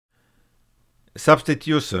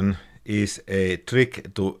Substitution is a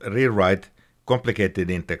trick to rewrite complicated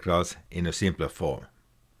integrals in a simpler form.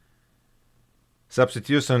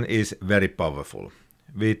 Substitution is very powerful.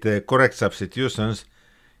 With correct substitutions,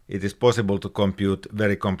 it is possible to compute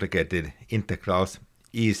very complicated integrals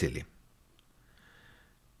easily.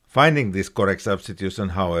 Finding this correct substitution,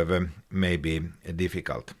 however, may be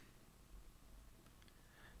difficult.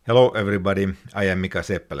 Hello everybody, I am Mika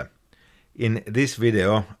Seppälä. In this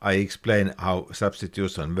video, I explain how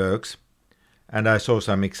substitution works, and I show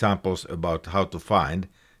some examples about how to find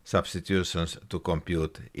substitutions to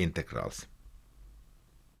compute integrals.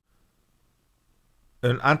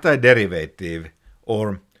 An antiderivative,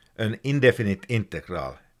 or an indefinite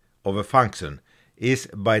integral, of a function is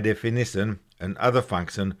by definition another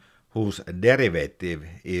function whose derivative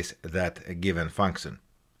is that given function.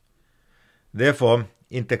 Therefore,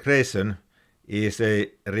 integration is a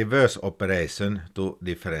reverse operation to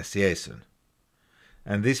differentiation.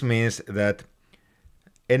 And this means that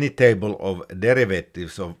any table of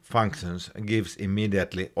derivatives of functions gives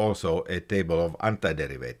immediately also a table of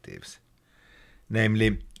antiderivatives.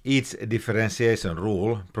 Namely, each differentiation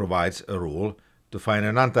rule provides a rule to find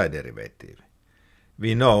an antiderivative.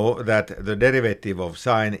 We know that the derivative of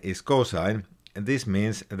sine is cosine, and this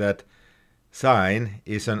means that sine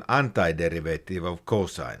is an antiderivative of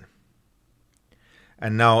cosine.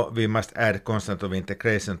 And now we must add constant of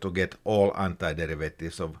integration to get all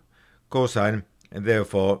antiderivatives of cosine, and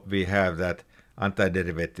therefore we have that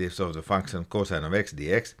antiderivatives of the function cosine of x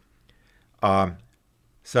dx are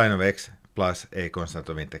sine of x plus a constant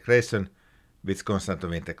of integration, which constant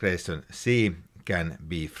of integration c can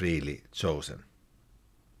be freely chosen.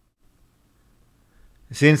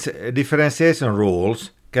 Since differentiation rules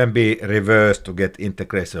can be reversed to get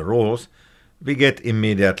integration rules, we get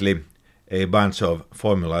immediately a bunch of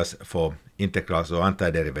formulas for integrals or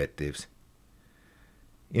antiderivatives.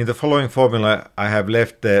 In the following formula, I have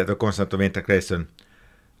left the constant of integration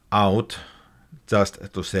out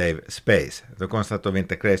just to save space. The constant of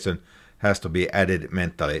integration has to be added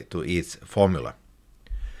mentally to each formula.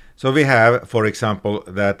 So we have, for example,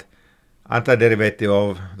 that antiderivative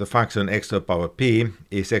of the function x to the power p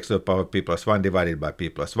is x to the power p plus 1 divided by p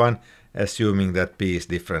plus 1, assuming that p is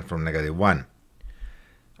different from negative 1.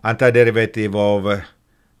 Antiderivative of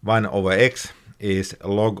 1 over x is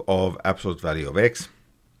log of absolute value of x.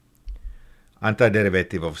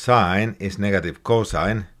 Antiderivative of sine is negative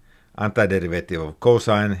cosine. Antiderivative of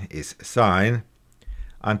cosine is sine.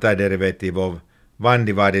 Antiderivative of 1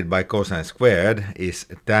 divided by cosine squared is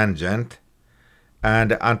tangent. And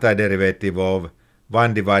antiderivative of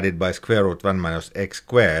 1 divided by square root 1 minus x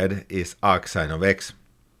squared is arcsine of x.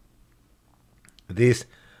 These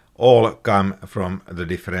all come from the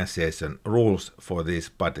differentiation rules for these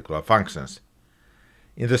particular functions.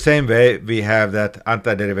 In the same way, we have that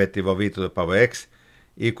antiderivative of e to the power x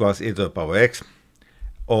equals e to the power x,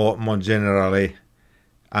 or more generally,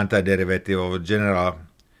 antiderivative of a general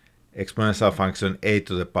exponential function a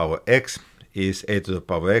to the power x is a to the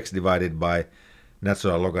power x divided by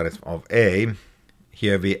natural logarithm of a.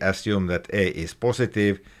 Here we assume that a is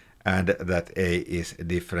positive and that a is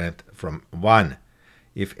different from 1.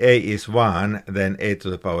 If a is 1, then a to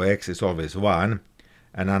the power x is always 1,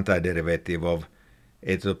 and antiderivative of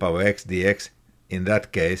a to the power x dx in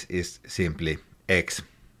that case is simply x.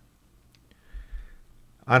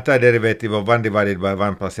 Antiderivative of 1 divided by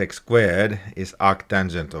 1 plus x squared is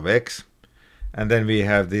arctangent of x. And then we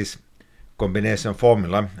have this combination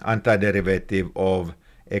formula, antiderivative of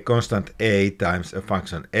a constant a times a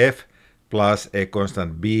function f plus a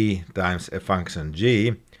constant b times a function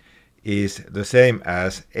g is the same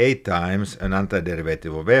as a times an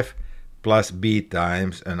antiderivative of f plus b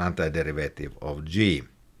times an antiderivative of g.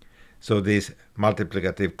 So these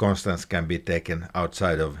multiplicative constants can be taken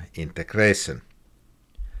outside of integration.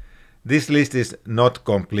 This list is not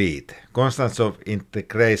complete. Constants of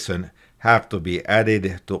integration have to be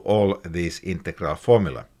added to all these integral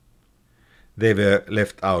formula. They were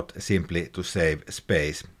left out simply to save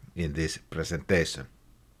space in this presentation.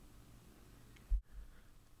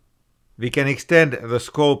 We can extend the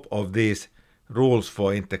scope of these rules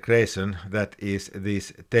for integration, that is,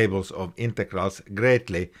 these tables of integrals,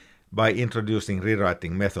 greatly by introducing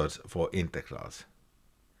rewriting methods for integrals.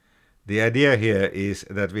 The idea here is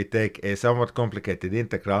that we take a somewhat complicated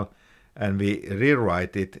integral and we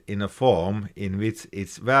rewrite it in a form in which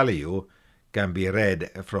its value can be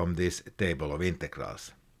read from this table of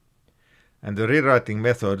integrals. And the rewriting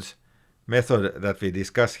method that we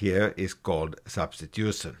discuss here is called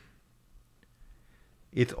substitution.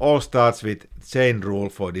 It all starts with chain rule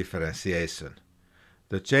for differentiation.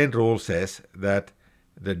 The chain rule says that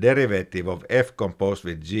the derivative of f composed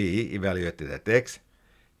with g evaluated at x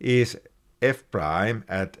is f prime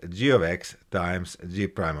at g of x times g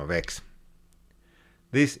prime of x.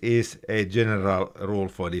 This is a general rule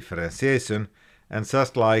for differentiation, and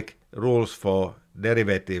just like rules for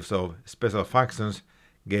derivatives of special functions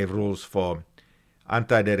gave rules for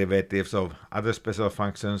antiderivatives of other special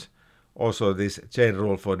functions, also this chain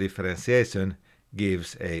rule for differentiation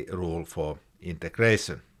gives a rule for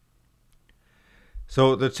integration.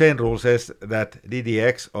 So the chain rule says that d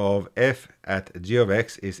dx of f at g of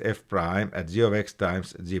x is f prime at g of x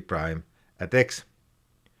times g prime at x.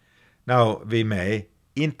 Now we may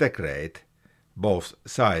integrate both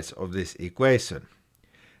sides of this equation.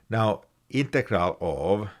 Now integral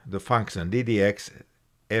of the function d dx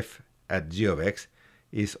f at g of x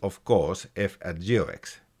is of course f at g of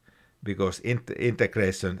x, because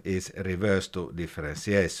integration is reverse to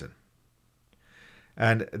differentiation.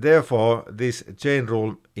 And therefore this chain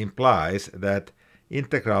rule implies that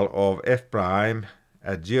integral of f prime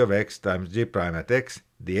at g of x times g prime at x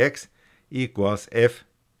dx equals f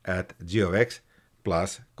at g of x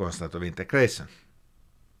plus constant of integration.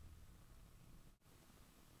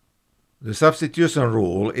 The substitution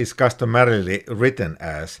rule is customarily written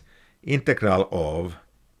as integral of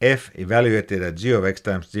f evaluated at g of x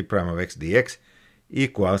times g prime of x dx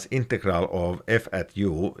equals integral of f at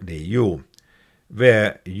u du,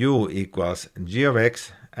 where u equals g of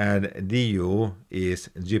x and du is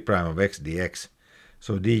g prime of x dx.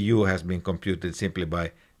 So du has been computed simply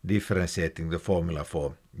by differentiating the formula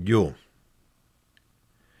for u.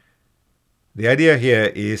 The idea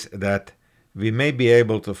here is that we may be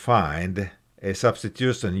able to find a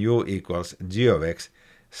substitution u equals g of x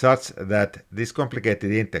such that this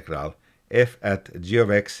complicated integral f at g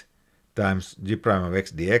of x times g prime of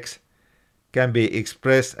x dx can be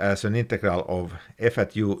expressed as an integral of f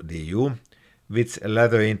at u du, which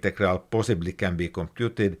latter integral possibly can be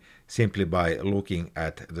computed simply by looking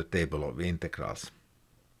at the table of integrals.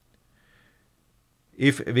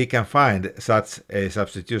 If we can find such a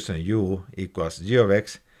substitution u equals g of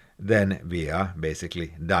x, then we are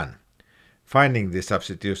basically done. Finding this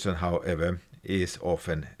substitution, however, is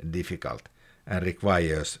often difficult and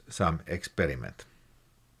requires some experiment.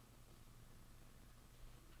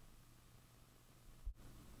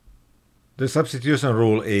 The substitution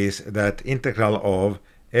rule is that integral of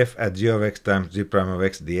f at g of x times g prime of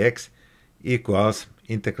x dx equals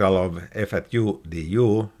integral of f at u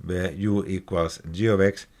du, where u equals g of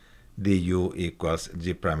x, du equals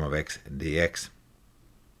g prime of x dx.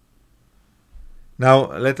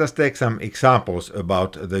 Now let us take some examples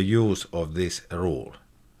about the use of this rule.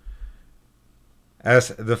 As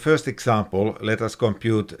the first example, let us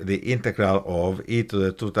compute the integral of e to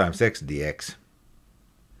the 2 times x dx.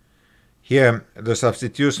 Here the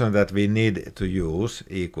substitution that we need to use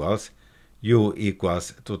equals u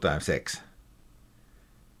equals 2 times x.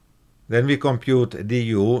 Then we compute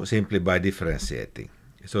du simply by differentiating.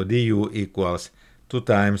 So du equals 2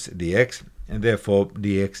 times dx, and therefore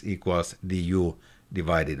dx equals du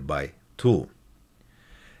divided by 2.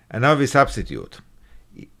 And now we substitute.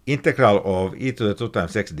 Integral of e to the 2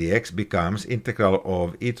 times x dx becomes integral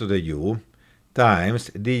of e to the u times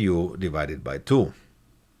du divided by 2.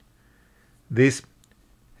 This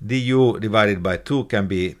du divided by 2 can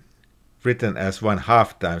be written as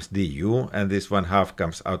 1/2 times du, and this 1/2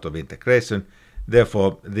 comes out of integration.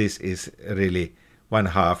 Therefore, this is really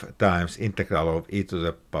 1/2 times integral of e to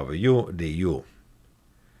the power u du.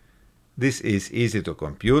 This is easy to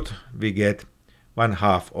compute. We get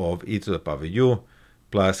 1/2 of e to the power u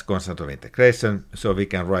plus constant of integration, so we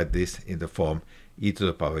can write this in the form e to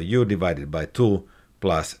the power u divided by 2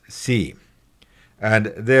 plus c.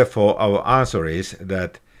 And therefore our answer is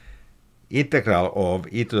that integral of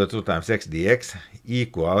e to the 2 times x dx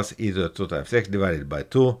equals e to the 2 times x divided by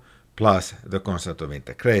 2 plus the constant of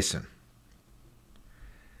integration.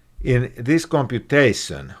 In this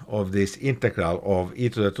computation of this integral of e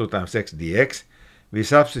to the 2 times x dx, we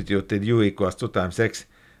substituted u equals 2 times x,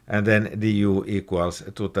 and then du equals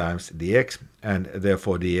 2 times dx, and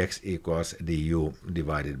therefore dx equals du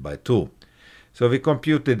divided by 2. So we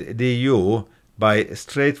computed du by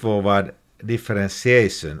straightforward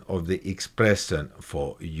differentiation of the expression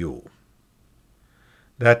for u.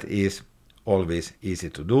 That is always easy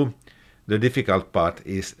to do. The difficult part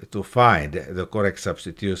is to find the correct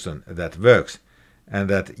substitution that works and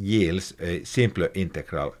that yields a simpler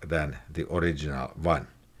integral than the original one.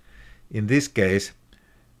 In this case,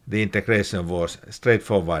 the integration was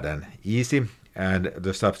straightforward and easy, and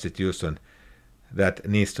the substitution that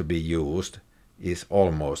needs to be used is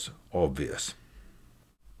almost obvious.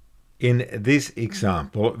 In this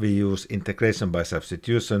example, we use integration by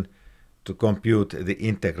substitution to compute the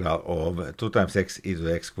integral of 2 times x e to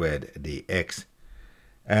the x squared dx.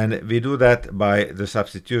 And we do that by the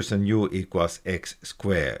substitution u equals x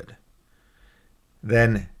squared.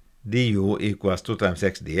 Then du equals 2 times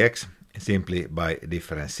x dx simply by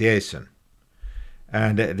differentiation.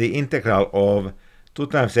 And the integral of 2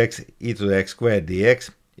 times x e to the x squared dx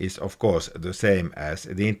is of course the same as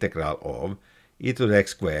the integral of e to the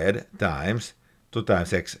x squared times 2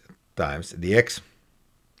 times x times dx.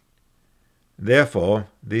 Therefore,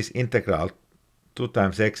 this integral 2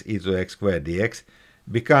 times x e to the x squared dx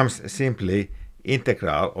becomes simply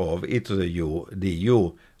integral of e to the u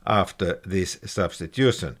du after this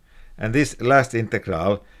substitution. And this last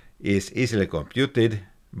integral is easily computed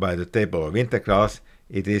by the table of integrals.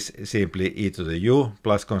 It is simply e to the u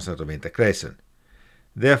plus constant of integration.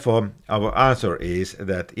 Therefore, our answer is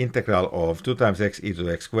that integral of 2 times x e to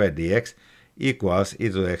the x squared dx equals e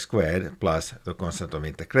to the x squared plus the constant of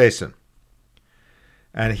integration.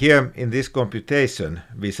 And here in this computation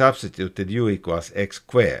we substituted u equals x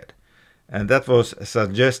squared, and that was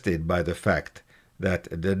suggested by the fact that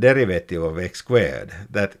the derivative of x squared,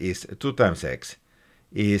 that is 2 times x,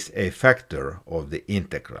 is a factor of the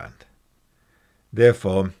integrand.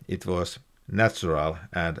 Therefore, it was natural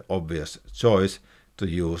and obvious choice to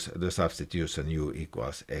use the substitution u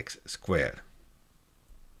equals x squared.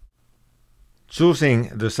 Choosing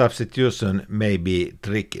the substitution may be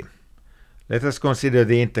tricky. Let us consider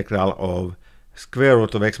the integral of square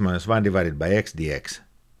root of x minus 1 divided by x dx.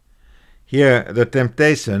 Here, the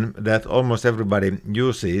temptation that almost everybody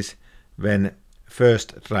uses when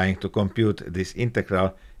first trying to compute this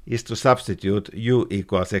integral is to substitute u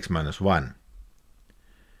equals x minus 1.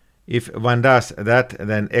 If one does that,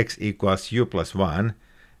 then x equals u plus 1,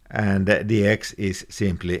 and dx is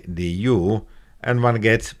simply du, and one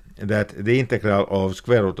gets that the integral of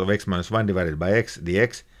square root of x minus 1 divided by x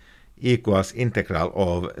dx equals integral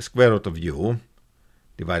of square root of u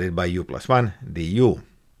divided by u plus 1 du.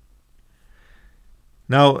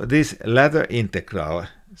 Now this latter integral,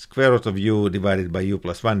 square root of u divided by u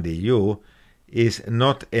plus 1 du, is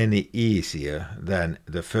not any easier than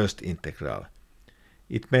the first integral.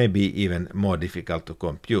 It may be even more difficult to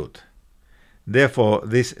compute. Therefore,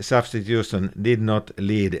 this substitution did not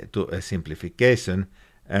lead to a simplification,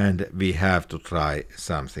 and we have to try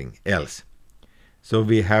something else. So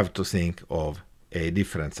we have to think of a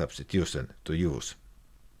different substitution to use.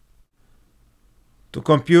 To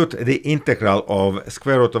compute the integral of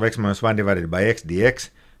square root of x minus 1 divided by x dx,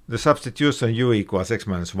 the substitution u equals x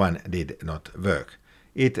minus 1 did not work.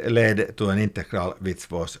 It led to an integral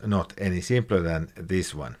which was not any simpler than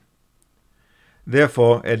this one.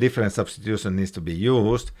 Therefore, a different substitution needs to be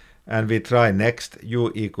used, and we try next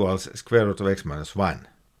u equals square root of x minus 1.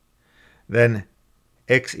 Then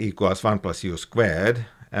x equals 1 plus u squared,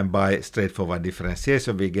 and by straightforward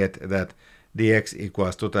differentiation we get that dx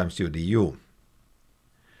equals 2 times u du.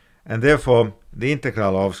 And therefore, the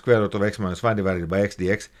integral of square root of x minus 1 divided by x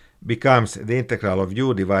dx becomes the integral of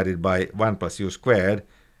u divided by 1 plus u squared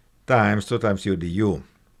times 2 times u du.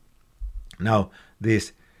 Now,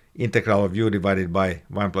 this integral of u divided by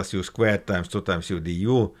 1 plus u squared times 2 times u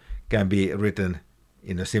du can be written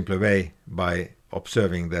in a simpler way by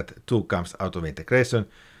observing that 2 comes out of integration.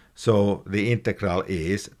 So the integral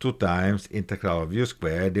is 2 times integral of u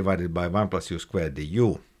squared divided by 1 plus u squared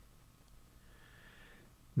du.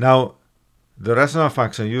 Now, the rational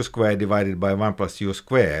function u squared divided by 1 plus u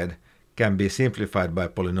squared can be simplified by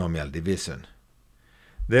polynomial division.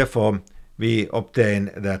 Therefore, we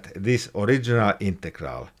obtain that this original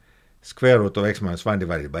integral, square root of x minus 1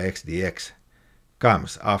 divided by x dx,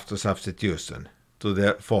 comes after substitution to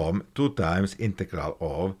the form 2 times integral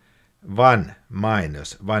of 1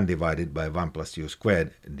 minus 1 divided by 1 plus u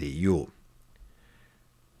squared du.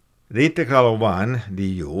 The integral of 1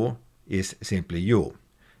 du is simply u.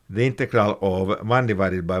 The integral of 1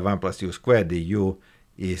 divided by 1 plus u squared du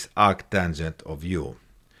is arctangent of u.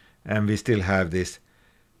 And we still have this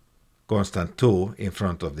constant 2 in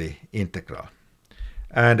front of the integral.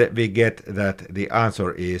 And we get that the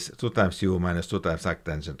answer is 2 times u minus 2 times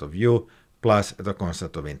arctangent of u plus the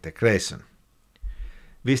constant of integration.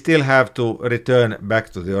 We still have to return back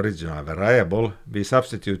to the original variable. We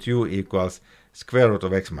substitute u equals square root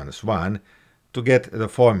of x minus 1 to get the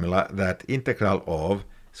formula that integral of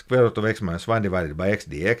square root of x minus 1 divided by x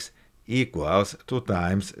dx equals 2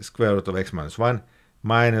 times square root of x minus 1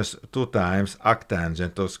 minus 2 times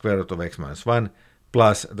arctangent of square root of x minus 1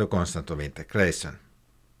 plus the constant of integration.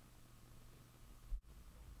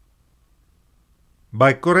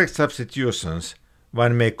 By correct substitutions,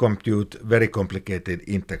 one may compute very complicated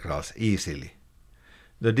integrals easily.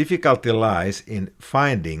 The difficulty lies in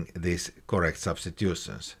finding these correct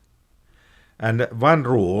substitutions. And one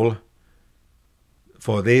rule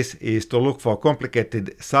for this is to look for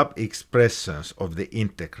complicated sub-expressions of the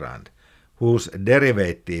integrand, whose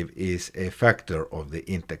derivative is a factor of the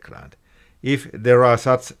integrand. If there are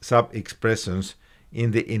such sub-expressions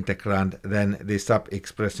in the integrand, then the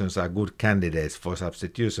sub-expressions are good candidates for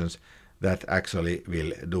substitutions that actually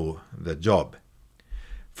will do the job.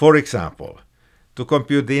 For example, to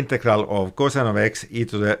compute the integral of cosine of x e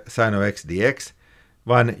to the sine of x dx,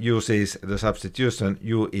 one uses the substitution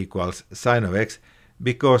u equals sine of x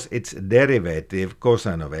because its derivative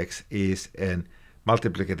cosine of x is a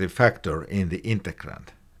multiplicative factor in the integrand,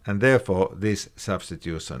 and therefore this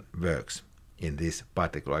substitution works in this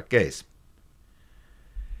particular case.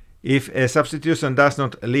 If a substitution does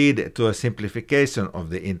not lead to a simplification of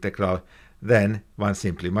the integral, then one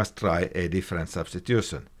simply must try a different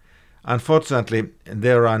substitution. Unfortunately,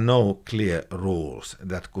 there are no clear rules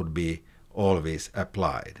that could be always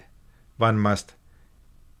applied. One must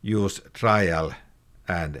use trial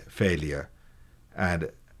and failure,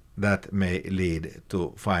 and that may lead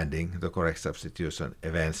to finding the correct substitution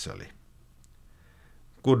eventually.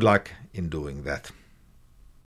 Good luck in doing that.